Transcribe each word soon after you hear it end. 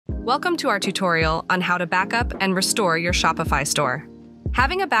Welcome to our tutorial on how to backup and restore your Shopify store.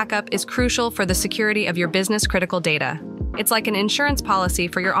 Having a backup is crucial for the security of your business-critical data. It's like an insurance policy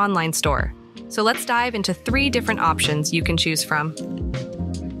for your online store. So let's dive into 3 different options you can choose from.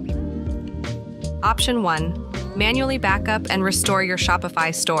 Option 1. Manually backup and restore your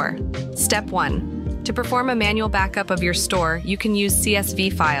Shopify store. Step 1. To perform a manual backup of your store, you can use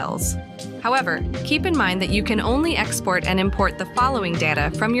CSV files. However, keep in mind that you can only export and import the following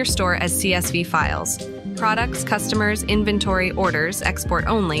data from your store as CSV files: products, customers, inventory, orders, export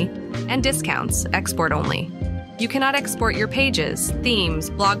only, and discounts, export only. You cannot export your pages,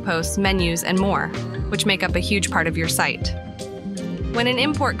 themes, blog posts, menus, and more, which make up a huge part of your site. When an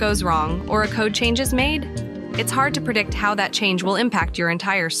import goes wrong or a code change is made, it's hard to predict how that change will impact your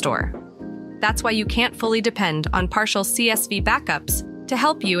entire store. That's why you can't fully depend on partial CSV backups to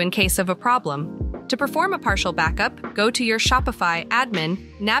help you in case of a problem. To perform a partial backup, go to your Shopify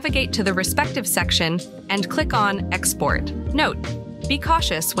admin, navigate to the respective section, and click on Export. Note: be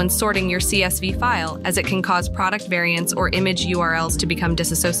cautious when sorting your CSV file, as it can cause product variants or image URLs to become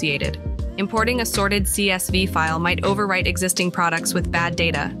disassociated. Importing a sorted CSV file might overwrite existing products with bad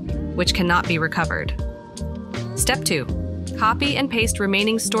data, which cannot be recovered. Step 2. Copy and paste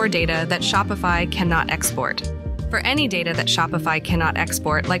remaining store data that Shopify cannot export. For any data that Shopify cannot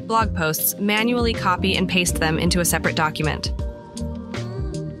export, like blog posts, manually copy and paste them into a separate document.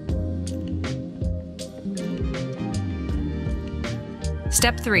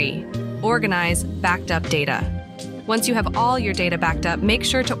 Step 3. Organize backed up data. Once you have all your data backed up, make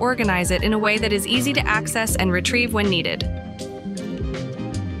sure to organize it in a way that is easy to access and retrieve when needed.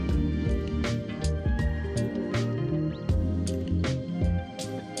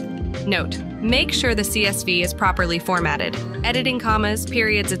 Note: make sure the CSV is properly formatted. Editing commas,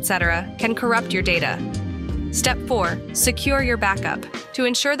 periods, etc. can corrupt your data. Step 4. Secure your backup. To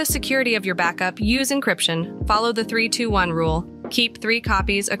ensure the security of your backup, use encryption. Follow the 3-2-1 rule. Keep 3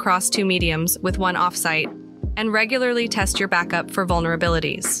 copies across 2 mediums with 1 offsite, and regularly test your backup for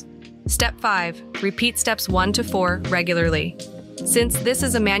vulnerabilities. Step 5. Repeat steps 1 to 4 regularly. Since this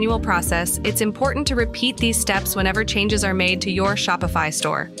is a manual process, it's important to repeat these steps whenever changes are made to your Shopify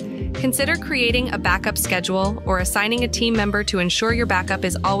store. Consider creating a backup schedule or assigning a team member to ensure your backup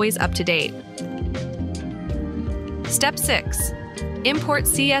is always up to date. Step 6. Import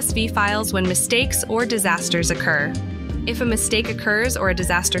CSV files when mistakes or disasters occur. If a mistake occurs or a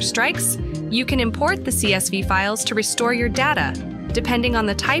disaster strikes, you can import the CSV files to restore your data. Depending on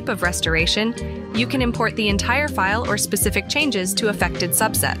the type of restoration, you can import the entire file or specific changes to affected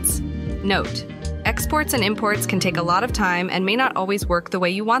subsets. Note: exports and imports can take a lot of time and may not always work the way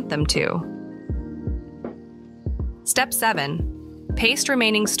you want them to. Step 7. Paste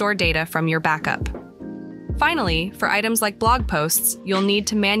remaining store data from your backup. Finally, for items like blog posts, you'll need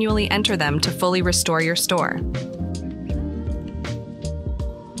to manually enter them to fully restore your store.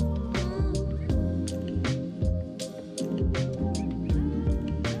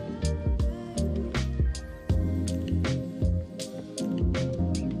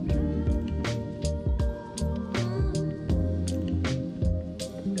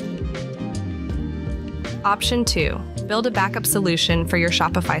 Option 2. Build a backup solution for your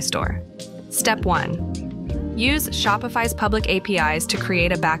Shopify store. Step 1. Use Shopify's public APIs to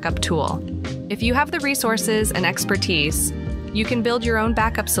create a backup tool. If you have the resources and expertise, you can build your own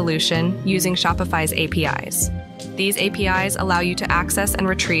backup solution using Shopify's APIs. These APIs allow you to access and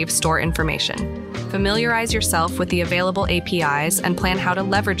retrieve store information. Familiarize yourself with the available APIs and plan how to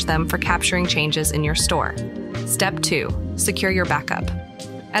leverage them for capturing changes in your store. Step 2. Secure your backup.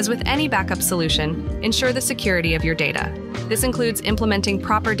 As with any backup solution, ensure the security of your data. This includes implementing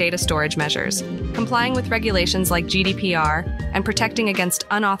proper data storage measures, complying with regulations like GDPR, and protecting against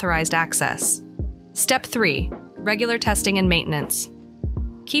unauthorized access. Step 3. Regular testing and maintenance.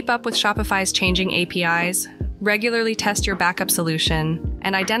 Keep up with Shopify's changing APIs, regularly test your backup solution,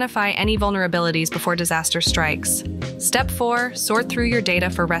 and identify any vulnerabilities before disaster strikes. Step 4. Sort through your data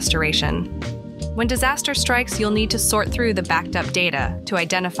for restoration. When disaster strikes, you'll need to sort through the backed up data to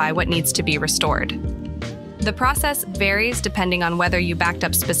identify what needs to be restored. The process varies depending on whether you backed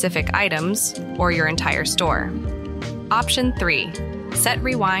up specific items or your entire store. Option 3. Set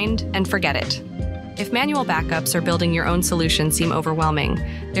rewind and forget it. If manual backups or building your own solution seem overwhelming,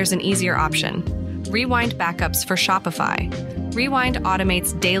 there's an easier option. Rewind backups for Shopify. Rewind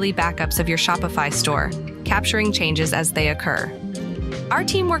automates daily backups of your Shopify store, capturing changes as they occur. Our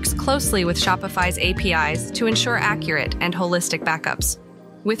team works closely with Shopify's APIs to ensure accurate and holistic backups.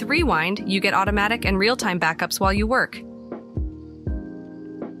 With Rewind, you get automatic and real-time backups while you work.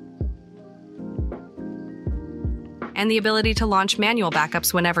 and the ability to launch manual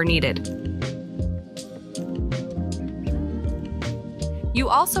backups whenever needed. You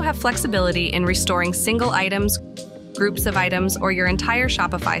also have flexibility in restoring single items, groups of items, or your entire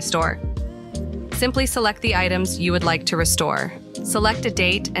Shopify store. Simply select the items you would like to restore. Select a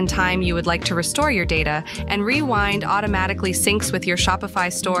date and time you would like to restore your data, and Rewind automatically syncs with your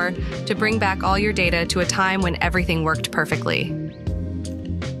Shopify store to bring back all your data to a time when everything worked perfectly.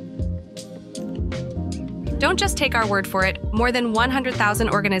 Don't just take our word for it. More than 100,000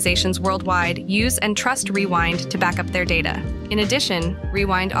 organizations worldwide use and trust Rewind to back up their data. In addition,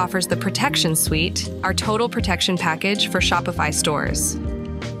 Rewind offers the Protection Suite, our total protection package for Shopify stores.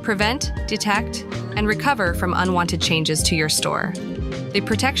 Prevent, detect, and recover from unwanted changes to your store. The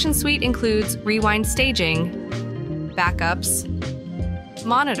Protection Suite includes Rewind staging, backups,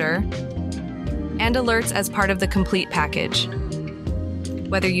 monitor, and alerts as part of the complete package.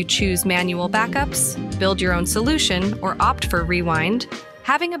 Whether you choose manual backups, build your own solution, or opt for Rewind,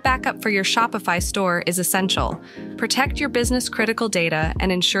 having a backup for your Shopify store is essential. Protect your business-critical data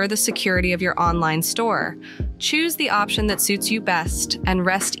and ensure the security of your online store. Choose the option that suits you best and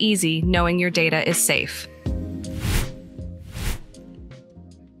rest easy knowing your data is safe.